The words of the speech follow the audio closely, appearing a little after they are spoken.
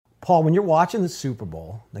Paul, when you're watching the Super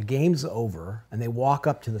Bowl, the game's over, and they walk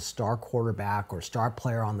up to the star quarterback or star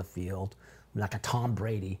player on the field, like a Tom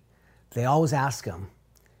Brady, they always ask him,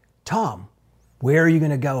 Tom, where are you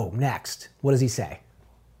going to go next? What does he say?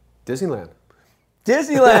 Disneyland.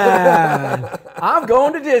 Disneyland! I'm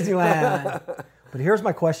going to Disneyland. But here's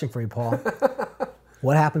my question for you, Paul.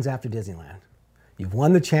 What happens after Disneyland? You've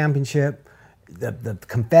won the championship, the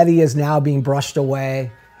confetti is now being brushed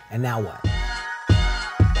away, and now what?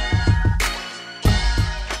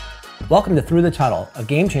 Welcome to Through the Tunnel, a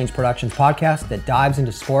Game Change Productions podcast that dives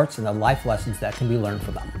into sports and the life lessons that can be learned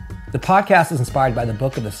from them. The podcast is inspired by the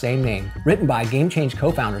book of the same name, written by Game Change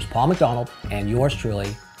co-founders Paul McDonald and yours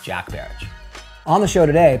truly, Jack Barrage. On the show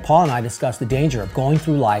today, Paul and I discuss the danger of going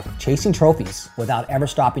through life chasing trophies without ever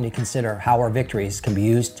stopping to consider how our victories can be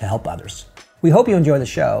used to help others. We hope you enjoy the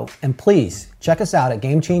show, and please check us out at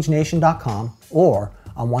GameChangeNation.com or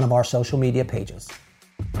on one of our social media pages.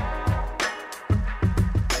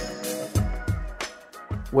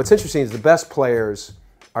 What's interesting is the best players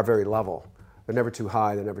are very level. They're never too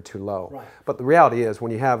high, they're never too low. Right. But the reality is when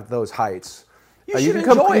you have those heights, you should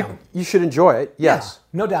enjoy them. You should enjoy it, yes.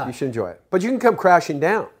 Yeah, no doubt. You should enjoy it. But you can come crashing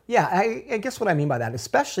down. Yeah, I guess what I mean by that,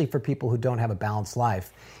 especially for people who don't have a balanced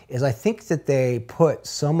life, is I think that they put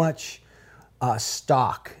so much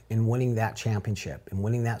stock in winning that championship, in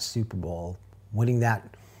winning that Super Bowl, winning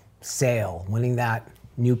that sale, winning that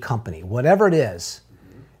new company, whatever it is,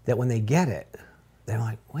 that when they get it, they're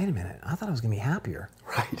like, wait a minute, I thought I was going to be happier.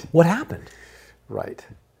 Right. What happened? Right.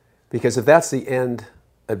 Because if that's the end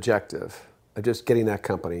objective of just getting that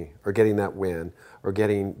company or getting that win or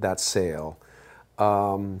getting that sale,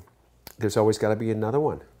 there's always got to be another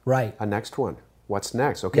one. Right. A next one. What's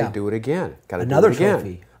next? Okay, do it again. Got to do Another it again.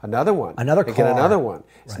 trophy. Another one. Another and car. get another one.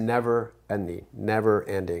 It's Right. never ending. Never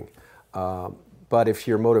ending. But if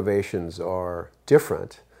your motivations are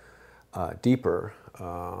different, deeper,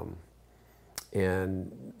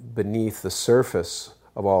 and beneath the surface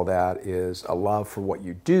of all that is a love for what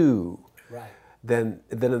you do, Right. then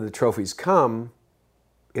when the trophies come,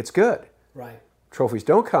 it's good. Right. Trophies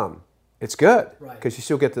don't come, it's good. Right. Because you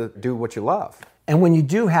still get to do what you love. And when you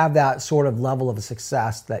do have that sort of level of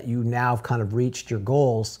success that you now have kind of reached your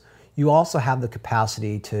goals, you also have the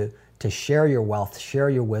capacity to share your wealth, share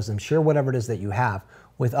your wisdom, share whatever it is that you have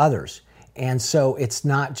with others. And so it's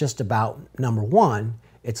not just about number one,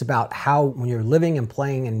 it's about how when you're living and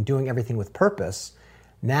playing and doing everything with purpose,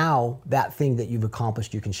 now that thing that you've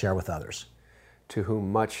accomplished you can share with others. To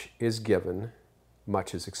whom much is given,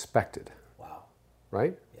 much is expected. Wow.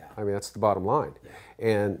 Right? Yeah. I mean, that's the bottom line. Yeah.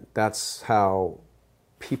 And that's how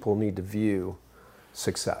people need to view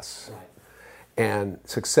success. Right. And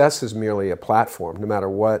success is merely a platform, no matter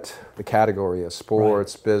what the category is,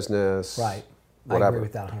 sports, business, Right. whatever. I agree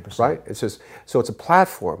with that 100%. Right? It's just, so it's a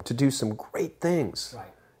platform to do some great things Right.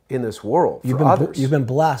 in this world for others. You've been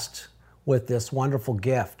blessed with this wonderful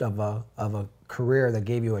gift of a career that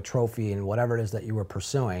gave you a trophy and whatever it is that you were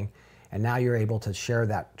pursuing, and now you're able to share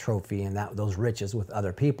that trophy and those riches with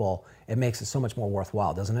other people. It makes it so much more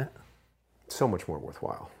worthwhile, doesn't it? So much more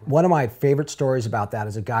worthwhile. One of my favorite stories about that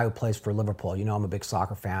is a guy who plays for Liverpool. You know, I'm a big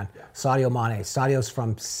soccer fan. Yeah. Sadio Mane. Sadio's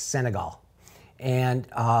from Senegal. And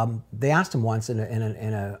they asked him once in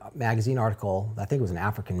a magazine article, I think it was an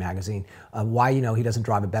African magazine, why he doesn't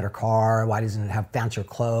drive a better car, why he doesn't have fancier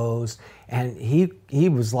clothes. And he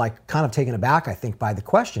was like kind of taken aback, I think, by the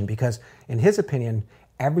question, because in his opinion,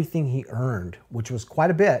 everything he earned, which was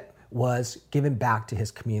quite a bit, was given back to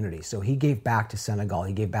his community. So he gave back to Senegal,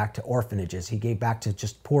 he gave back to orphanages, he gave back to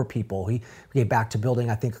just poor people, he gave back to building,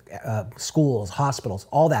 I think, schools, hospitals,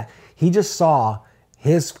 all that. He just saw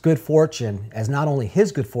his good fortune as not only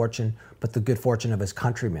his good fortune, but the good fortune of his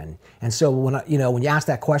countrymen. And so when you ask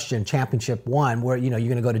that question, championship one, where you're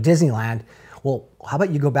going to go to Disneyland, well, how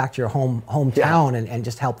about you go back to your hometown and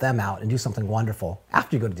just help them out and do something wonderful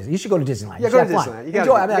after you go to Disney? You should go to Disneyland. Yeah, go to Disneyland.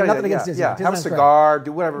 Enjoy. I have nothing against Disneyland. Yeah, have a Disneyland's cigar,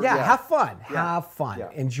 do whatever. Yeah, have fun. Yeah. Have fun.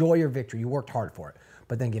 Yeah. Enjoy your victory. You worked hard for it,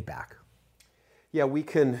 but then give back. Yeah, we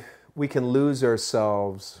can lose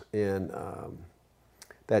ourselves in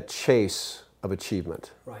that chase of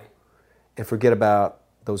achievement. Right. And forget about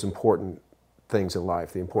those important things in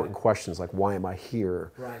life, the important questions like, why am I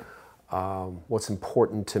here? Right. What's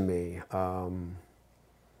important to me?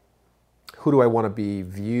 Who do I want to be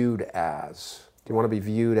viewed as? Do you want to be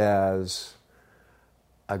viewed as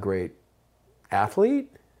a great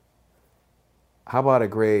athlete? How about a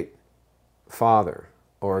great father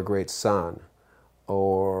or a great son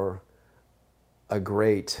or a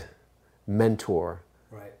great mentor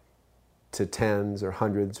to tens or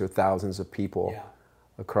hundreds or thousands of people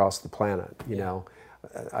across the planet? You know,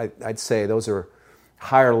 I'd say those are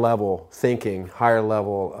higher level thinking, higher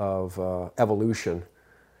level of evolution.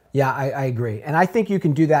 Yeah, I agree. And I think you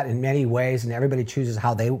can do that in many ways, and everybody chooses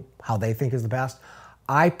how they think is the best.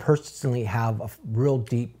 I personally have a real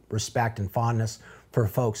deep respect and fondness for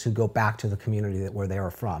folks who go back to the community where they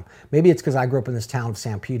were from. Maybe it's because I grew up in this town of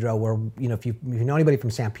San Pedro where, if you know anybody from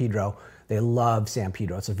San Pedro, they love San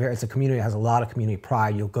Pedro. It's a community that has a lot of community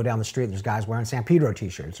pride. You'll go down the street and there's guys wearing San Pedro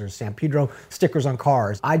t-shirts. There's San Pedro stickers on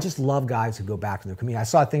cars. I just love guys who go back to their community. I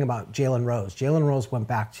saw a thing about Jalen Rose. Jalen Rose went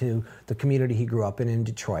back to the community he grew up in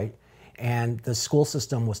Detroit, and the school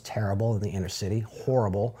system was terrible in the inner city,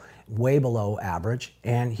 horrible, way below average,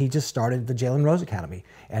 and he just started the Jalen Rose Academy.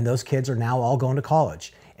 And those kids are now all going to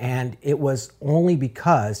college. And it was only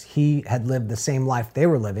because he had lived the same life they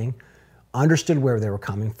were living, understood where they were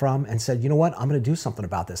coming from, and said, you know what, I'm going to do something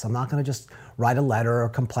about this. I'm not going to just write a letter or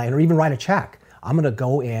complain or even write a check. I'm going to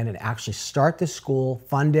go in and actually start this school,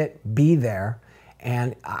 fund it, be there.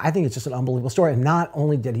 And I think it's just an unbelievable story. And not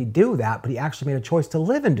only did he do that, but he actually made a choice to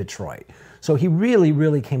live in Detroit. So he really,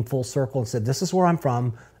 really came full circle and said, this is where I'm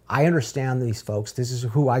from. I understand these folks. This is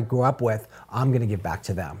who I grew up with. I'm going to give back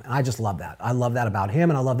to them. And I just love that. I love that about him,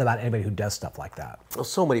 and I love that about anybody who does stuff like that. Well,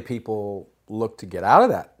 so many people look to get out of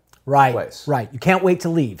that place. Right. You can't wait to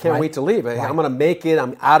leave. Can't wait to leave. Right. I'm going to make it.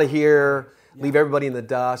 I'm out of here. Leave everybody in the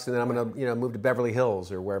dust, and then I'm going to, move to Beverly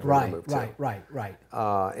Hills or wherever I move to. Right.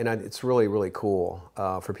 And it's really, really cool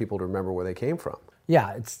for people to remember where they came from.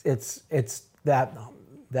 Yeah, it's that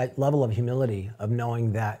level of humility of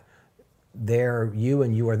knowing that they're you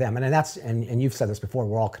and you are them, and you've said this before.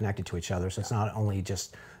 We're all connected to each other, so it's not only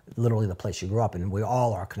just literally the place you grew up in. We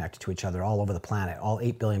all are connected to each other all over the planet. All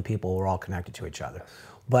 8 billion people, we're all connected to each other.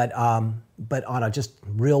 But on a just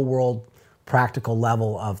real world, practical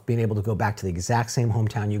level of being able to go back to the exact same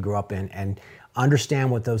hometown you grew up in and understand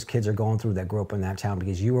what those kids are going through that grew up in that town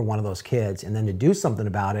because you were one of those kids, and then to do something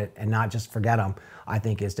about it and not just forget them, I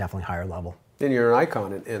think is definitely higher level. And you're an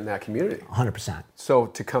icon in that community. 100%. So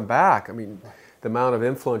to come back, the amount of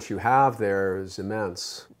influence you have there is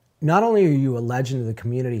immense. Not only are you a legend of the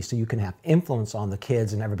community so you can have influence on the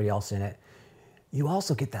kids and everybody else in it, you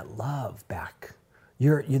also get that love back.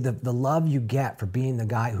 The love you get for being the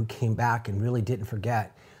guy who came back and really didn't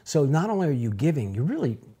forget. So not only are you giving, you're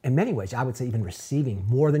really, in many ways, I would say even receiving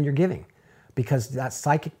more than you're giving, because that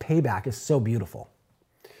psychic payback is so beautiful.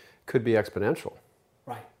 Could be exponential.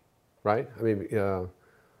 Right? And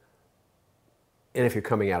if you're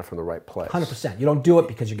coming at it from the right place. 100%. You don't do it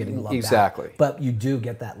because you're getting love exactly. back. But you do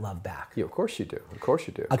get that love back. Yeah, of course you do.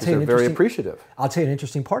 Because they're very appreciative. I'll tell you an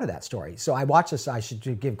interesting part of that story. So I watched this. I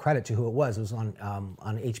should give credit to who it was. It was on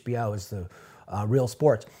HBO. It's the Real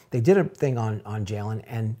Sports. They did a thing on Jalen,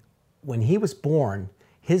 and when he was born,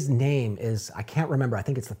 his name is, I can't remember, I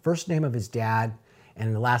think it's the first name of his dad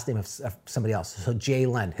and the last name of somebody else. So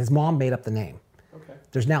Jalen. His mom made up the name. Okay.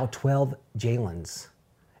 There's now 12 Jalens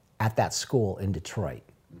at that school in Detroit.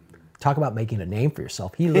 Talk about making a name for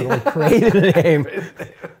yourself. He literally created a name.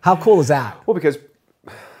 How cool is that? Well, because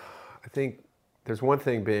I think there's one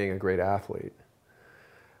thing being a great athlete,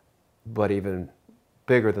 but even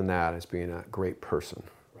bigger than that is being a great person.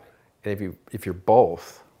 Right. And if you're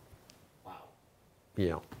both,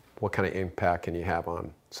 wow, what kind of impact can you have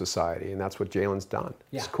on society? And that's what Jalen's done.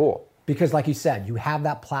 Yeah. It's cool. Because like you said, you have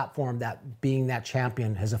that platform that being that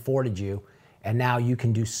champion has afforded you, and now you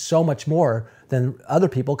can do so much more than other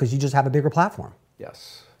people because you just have a bigger platform.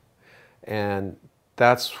 Yes. And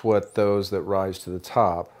that's what those that rise to the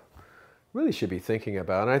top really should be thinking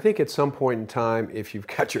about. And I think at some point in time, if you've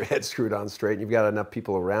got your head screwed on straight and you've got enough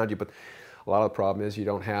people around you, but a lot of the problem is you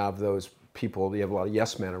don't have those people, you have a lot of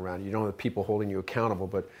yes men around you. You don't have people holding you accountable.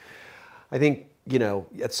 But I think,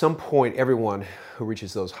 at some point, everyone who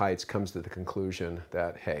reaches those heights comes to the conclusion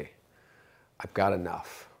that, hey, I've got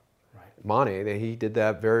enough. Right. Monty, he did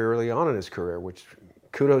that very early on in his career, which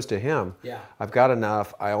kudos to him. Yeah. I've got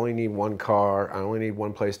enough. I only need one car. I only need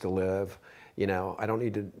one place to live. I don't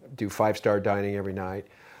need to do 5-star dining every night.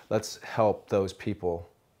 Let's help those people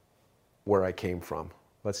where I came from.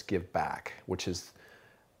 Let's give back, which is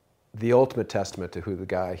the ultimate testament to who the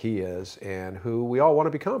guy he is and who we all want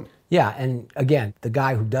to become. Yeah, and again, the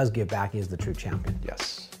guy who does give back is the true champion.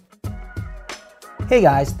 Yes. Hey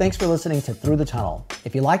guys, thanks for listening to Through the Tunnel.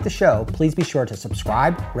 If you like the show, please be sure to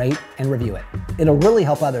subscribe, rate, and review it. It'll really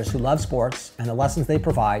help others who love sports and the lessons they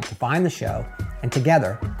provide to find the show and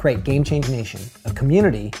together create Game Change Nation, a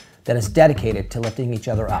community that is dedicated to lifting each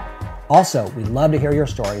other up. Also, we'd love to hear your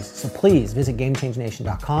stories, so please visit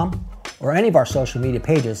GameChangeNation.com or any of our social media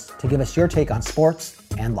pages to give us your take on sports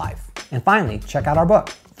and life. And finally, check out our book,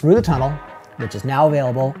 Through the Tunnel, which is now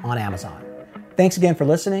available on Amazon. Thanks again for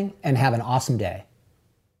listening, and have an awesome day.